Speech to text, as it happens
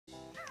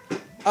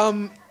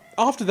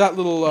After that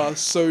little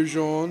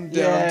sojourn down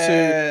Yeah,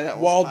 to that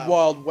was Wild fun.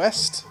 Wild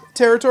West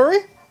territory.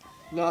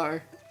 No.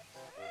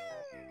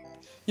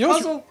 You know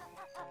Puzzle!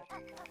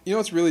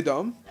 what's really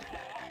dumb?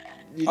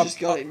 You just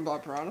got eaten by a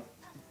piranha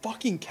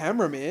Fucking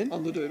camera, man.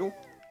 on the doodle.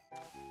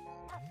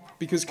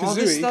 Because Oh,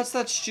 Kazooie... that's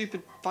that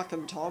stupid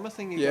fucking timer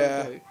thing you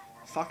Yeah. gotta do.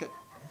 Fuck it.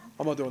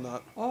 I'm not doing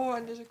that. Oh,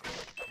 and there's a...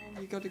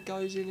 You gotta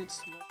goes in,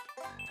 it's...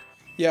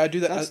 Yeah, I do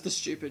that. That's the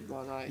stupid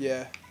one, eh?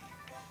 Yeah.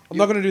 I'm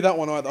not going to do that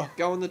one either.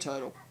 Go on the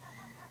turtle.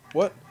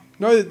 What?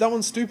 No, that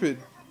one's stupid.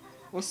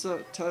 What's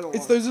the turtle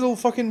It's one? those little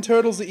fucking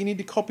turtles that you need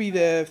to copy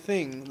their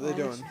thing that they're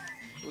doing.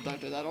 Well,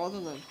 don't do that either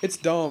then. It's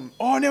dumb.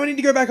 Oh, now I need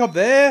to go back up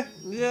there?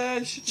 Yeah,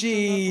 you should...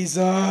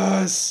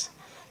 Jesus.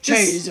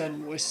 Cheese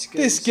and whiskers.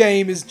 This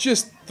game is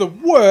just the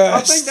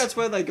worst. I think that's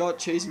where they got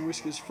cheese and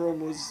whiskers from,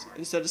 was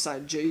instead of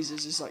saying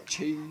Jesus, it's like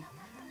cheeses.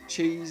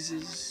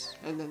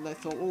 And then they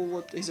thought, oh,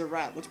 what, he's a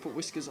rat, let's put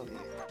whiskers on there.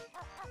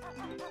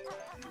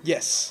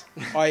 Yes.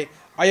 I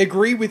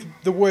agree with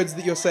the words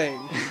that you're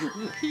saying.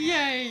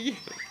 Yay!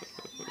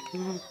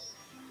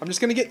 I'm just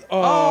gonna get...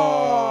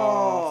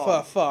 Oh,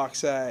 for fuck's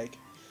sake.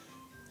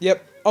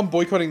 Yep, I'm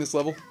boycotting this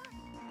level.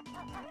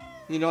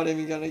 You're not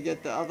even gonna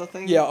get the other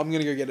thing? Yeah, I'm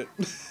gonna go get it.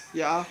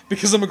 Yeah.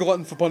 Because I'm a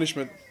glutton for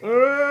punishment.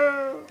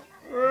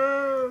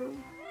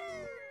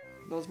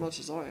 Not as much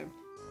as I am.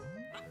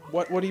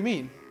 What do you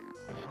mean?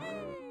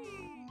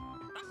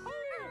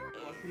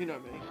 You know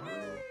me.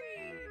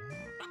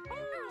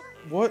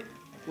 What?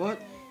 What?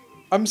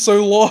 I'm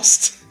so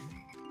lost.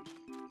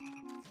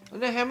 I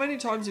know how many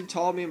times you've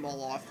told me in my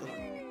life that I'm...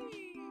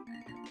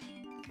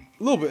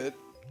 A little bit.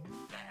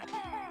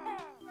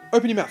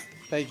 Open your mouth.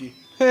 Thank you.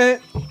 And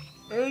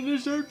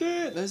it's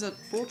okay. There's that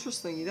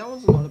fortress thingy. That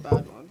one's not a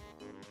bad one.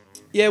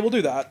 Yeah, we'll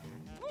do that.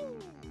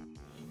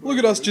 Look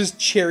at us just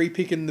cherry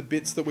picking the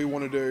bits that we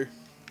want to do.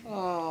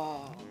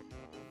 Oh.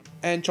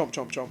 And chomp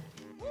chomp chomp.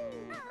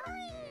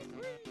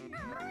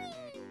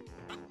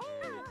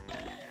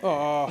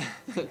 Oh.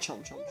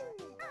 Chomp chomp.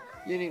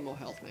 You need more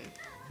health, man.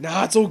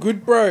 Nah, it's all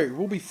good, bro.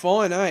 We'll be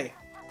fine, eh?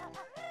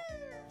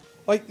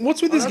 Like,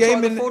 what's with this That's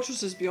game why and... the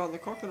fortress is beyond the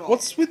crocodile.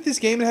 What's with this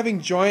game and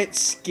having giant,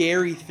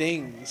 scary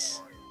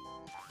things?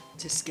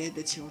 To scare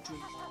the children.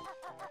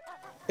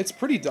 It's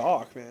pretty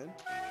dark, man.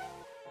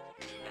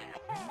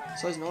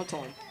 So it's night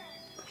time.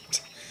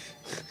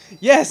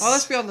 Yes! Oh,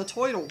 let's be on the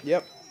toidle.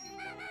 Yep.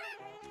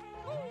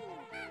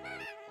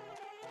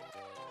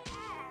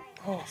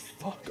 Oh,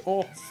 fuck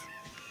off.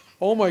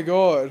 Oh my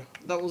god.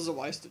 That was a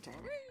waste of time.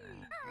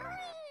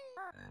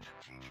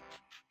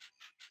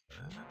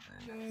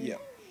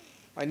 Yep.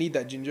 I need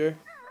that ginger.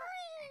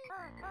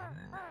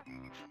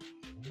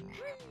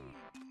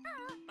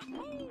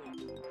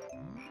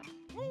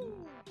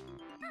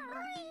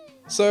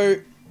 So,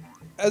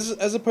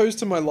 as opposed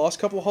to my last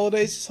couple of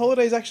holidays, this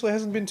holidays actually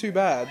hasn't been too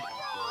bad.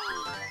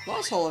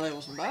 Last holiday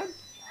wasn't bad.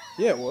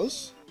 Yeah, it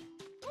was.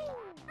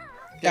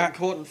 Getting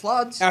caught in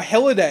floods. Our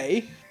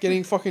holiday,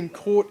 getting fucking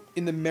caught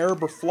in the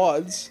Maryborough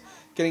floods,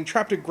 getting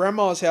trapped at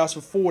Grandma's house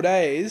for 4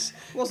 days.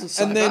 Wasn't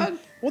so and then, bad.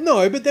 well,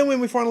 no, but then when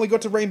we finally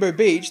got to Rainbow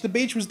Beach, the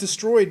beach was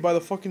destroyed by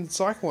the fucking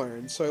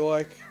cyclone. So,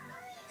 like,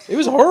 it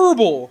was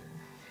horrible.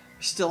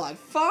 Still had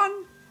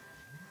fun.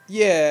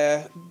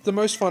 Yeah, the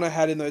most fun I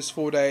had in those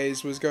 4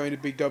 days was going to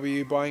Big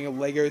W, buying a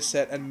Lego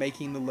set, and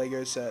making the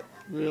Lego set.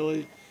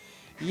 Really?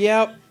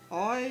 Yep.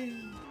 I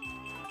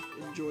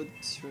enjoyed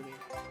swimming.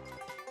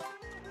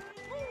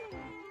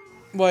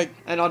 Like,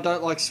 And I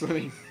don't like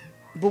swimming.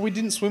 but we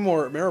didn't swim while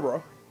we were at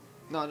Maryborough.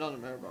 No, not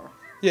at Maryborough.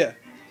 Yeah.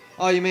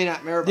 Oh, you mean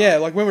at Maryborough? Yeah,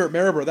 like when we were at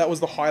Maryborough, that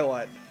was the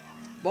highlight.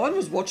 Mine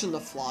was watching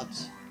the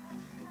floods.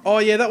 Oh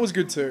yeah, that was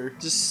good too.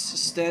 Just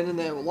standing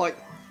there, like,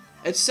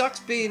 it sucks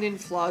being in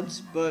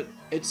floods, but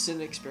it's an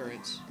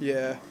experience.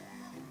 Yeah.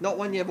 Not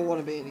one you ever want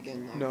to be in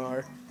again, though.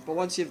 No. But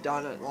once you've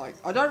done it, like,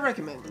 I don't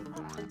recommend it.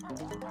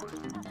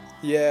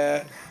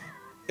 Yeah.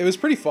 It was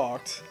pretty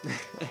fucked.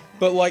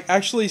 But like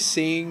actually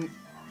seeing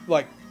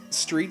like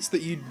streets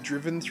that you'd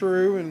driven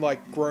through and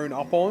like grown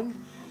up on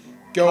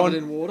go Covered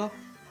on in water.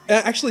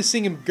 actually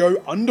seeing him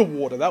go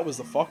underwater, that was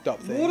the fucked up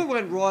thing. Water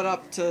went right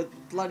up to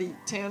bloody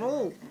town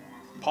hall.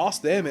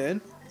 Past there,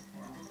 man.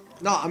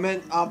 No, I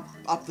meant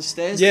up the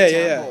stairs Yeah, to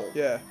town yeah, hall.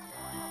 yeah.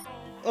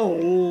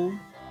 Oh.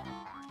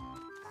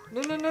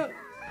 No.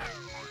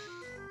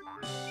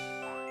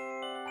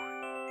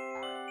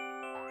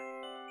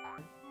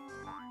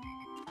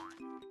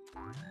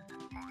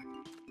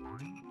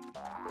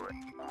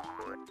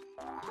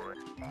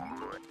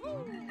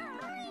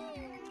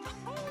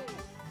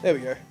 There we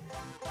go.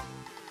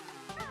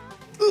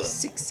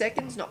 6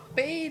 seconds, not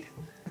bad.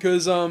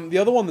 Because the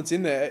other one that's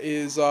in there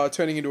is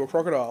turning into a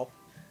crocodile.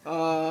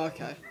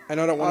 Okay.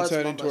 And I don't want Oh, to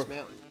turn that's into a Mambo's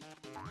Mountain.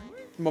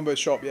 Mumbo's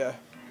shop, yeah.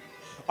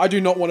 I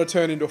do not want to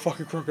turn into a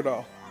fucking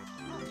crocodile.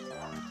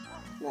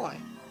 Why?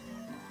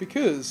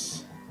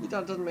 Because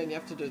That doesn't mean you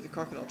have to do the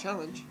crocodile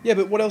challenge. yeah,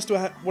 but what else do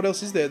I what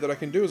else is there that I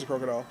can do as a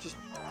crocodile? Just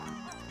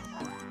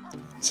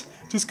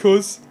Just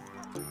cause.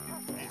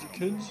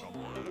 kids.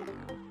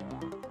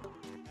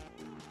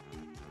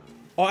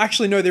 Oh,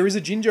 actually no, there is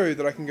a Jinjo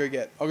that I can go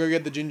get. I'll go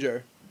get the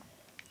Jinjo.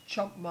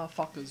 chump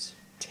motherfuckers.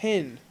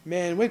 10.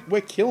 Man,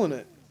 we're killing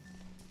it.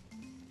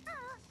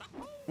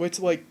 We're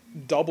to like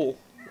double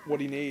what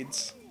he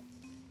needs.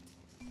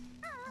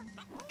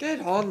 Get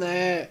on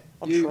there.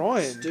 I'm you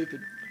trying.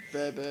 Stupid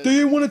bear bird. Do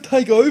you want to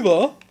take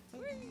over?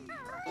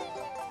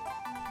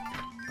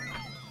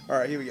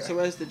 Alright, here we go. So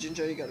where's the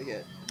ginger you gotta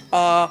get?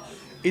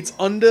 It's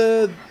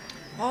under...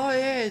 Oh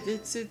yeah,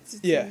 it's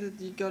Yeah.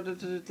 you gotta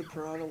do the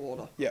piranha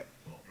water. Yep.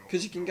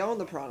 Because you can go in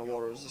the piranha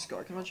water as this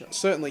guy, can't you?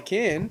 Certainly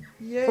can.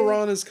 Yeah.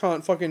 Piranhas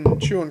can't fucking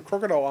chew on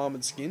crocodile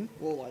armored skin.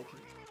 Well, like,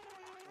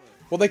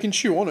 Well, they can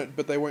chew on it,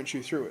 but they won't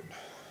chew through it.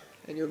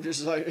 and you're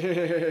just like,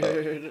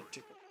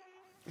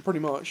 Pretty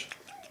much.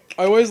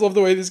 I always love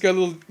the way this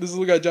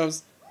little guy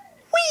jumps.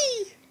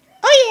 Whee!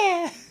 Oh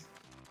yeah!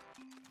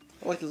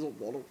 I like his little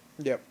waddle,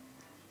 Yep.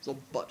 his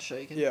little butt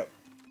shaking. Yep.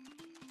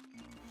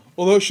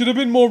 Although it should have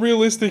been more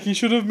realistic, he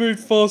should have moved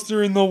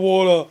faster in the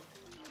water.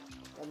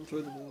 On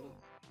through the water.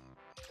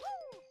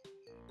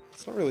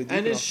 It's not really deep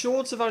And his enough.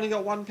 shorts have only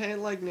got one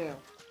pant leg now.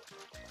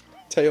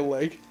 Tail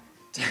leg.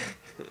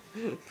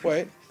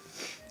 Wait.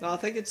 No, I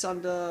think it's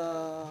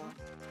under.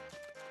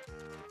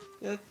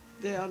 Yeah,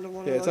 they're under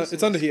one Yeah, of those.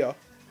 it's under here.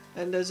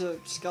 And there's a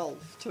skull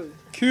too,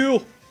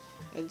 Cool.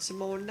 and some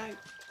more nape,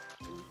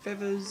 and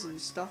feathers and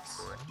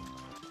stuffs.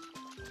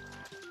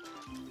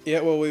 Yeah,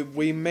 well,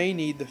 we may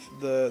need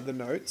the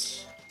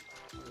notes.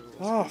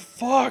 Oh,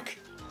 fuck!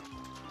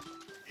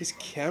 His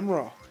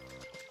camera.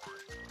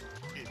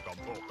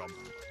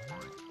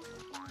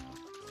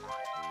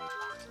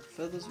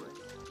 Feathers.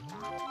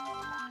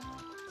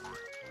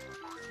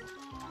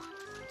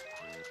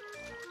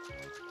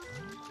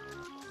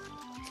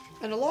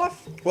 And a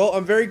life. Well,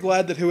 I'm very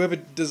glad that whoever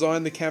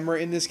designed the camera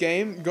in this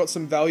game got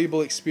some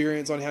valuable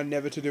experience on how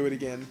never to do it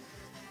again.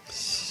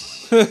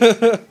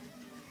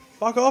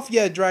 Fuck off,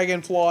 yeah,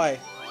 dragonfly.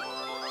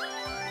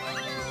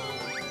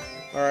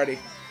 Alrighty.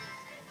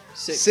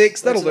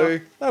 6, that'll That's do.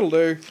 enough. That'll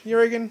do. You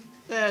reckon?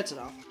 Yeah, it's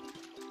enough.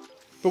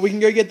 But we can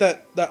go get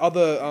that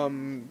other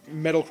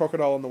metal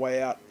crocodile on the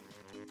way out.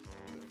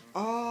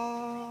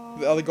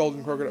 The other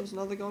golden crocodile. There's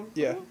another golden.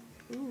 Yeah.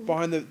 Ooh.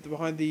 Behind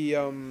the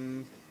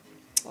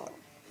Oh,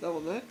 that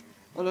one there.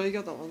 Oh no, you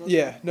got that one. That's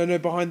yeah, fine. no,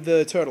 behind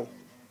the turtle.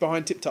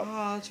 Behind Tip Top.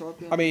 Ah, that's right.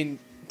 I mean,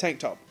 Tank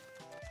Top.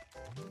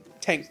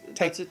 Tank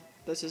That's it.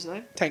 That's his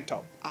name. Tank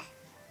Top. Ah.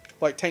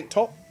 Like Tank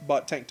Top,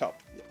 but Tank Top.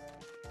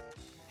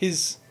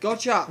 His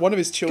Gotcha. one of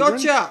his children.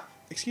 Gotcha.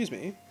 Excuse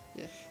me.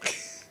 Yeah.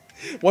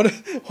 one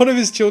of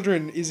his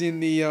children is in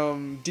the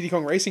Diddy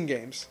Kong Racing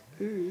games.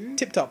 Who?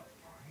 Tip Top.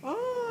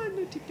 Oh,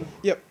 no, Tip Top.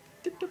 Yep.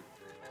 Tip Top.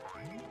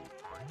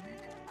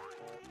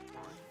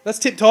 That's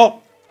Tip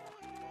Top.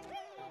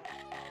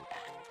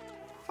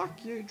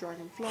 Fuck you,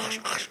 dragonfly.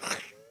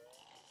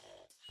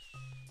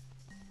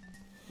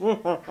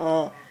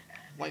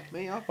 Wake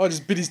me up. I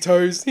just bit his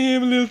toes. Yeah,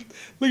 look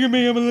at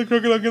me, I'm a little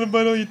crocodile, I'm gonna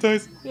bite all your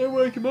toes. Yeah,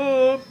 wake him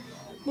up.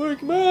 Wake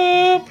him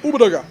up!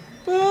 Ubadogga!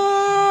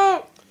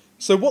 Ah!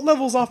 So what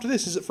levels after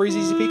this? Is it Freeze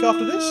Easy Peak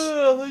after this?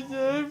 I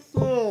think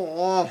so.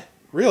 Oh,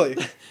 Really?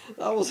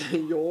 that was a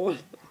yawn.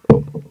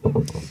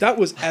 That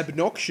was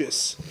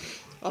obnoxious.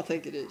 I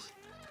think it is.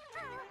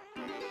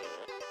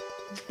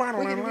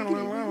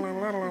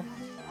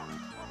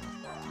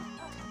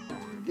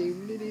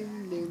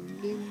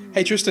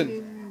 Hey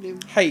Tristan.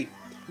 Hey.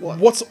 What?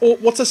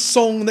 What's a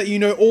song that you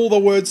know all the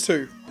words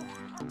to?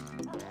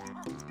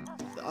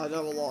 I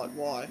know a lot.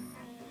 Why?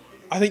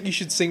 I think you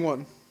should sing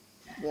one.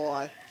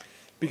 Why?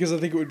 Because I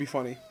think it would be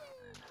funny.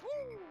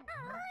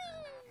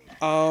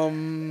 I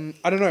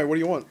don't know. What do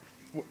you want?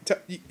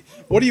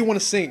 What do you want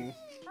to sing?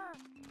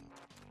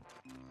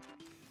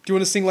 Do you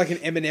want to sing like an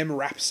Eminem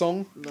rap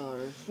song? No.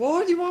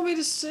 Why do you want me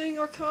to sing?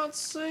 I can't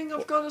sing.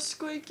 I've got a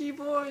squeaky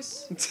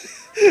voice.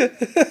 Do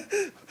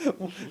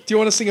you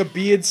want to sing a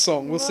Beard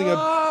song? We'll sing a...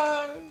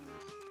 No.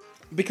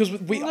 Because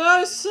we...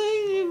 No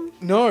singing.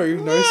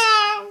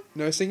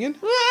 No singing?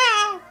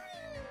 No.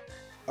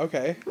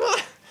 Okay.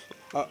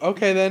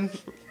 Okay then.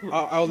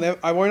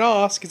 I won't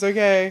ask. It's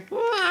okay.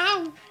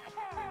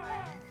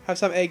 Have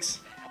some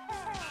eggs.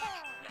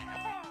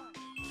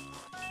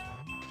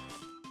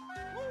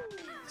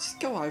 Just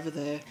go over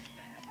there.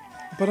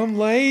 But I'm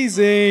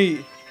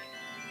lazy.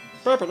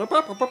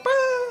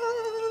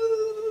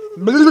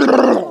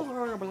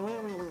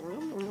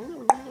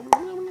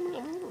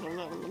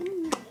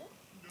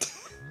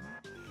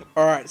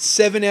 All right,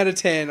 7 out of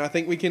 10. I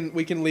think we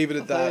can leave it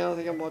at that. I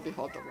think I might be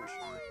hot dogging.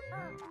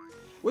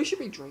 We should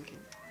be drinking.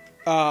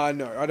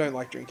 No, I don't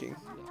like drinking.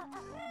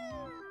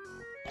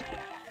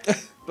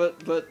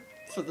 But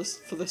for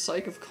the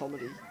sake of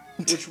comedy,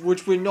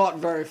 which we're not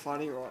very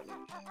funny right now.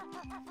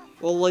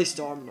 Well, at least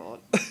I'm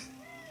not.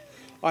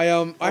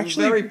 I'm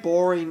actually very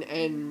boring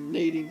and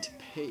needing to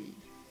pee.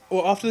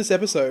 Well, after this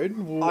episode,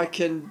 I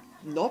can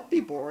not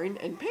be boring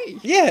and pee.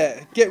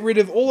 Yeah, get rid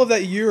of all of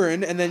that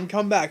urine and then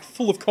come back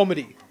full of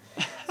comedy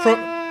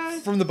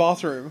from the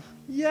bathroom.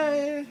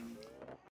 Yeah.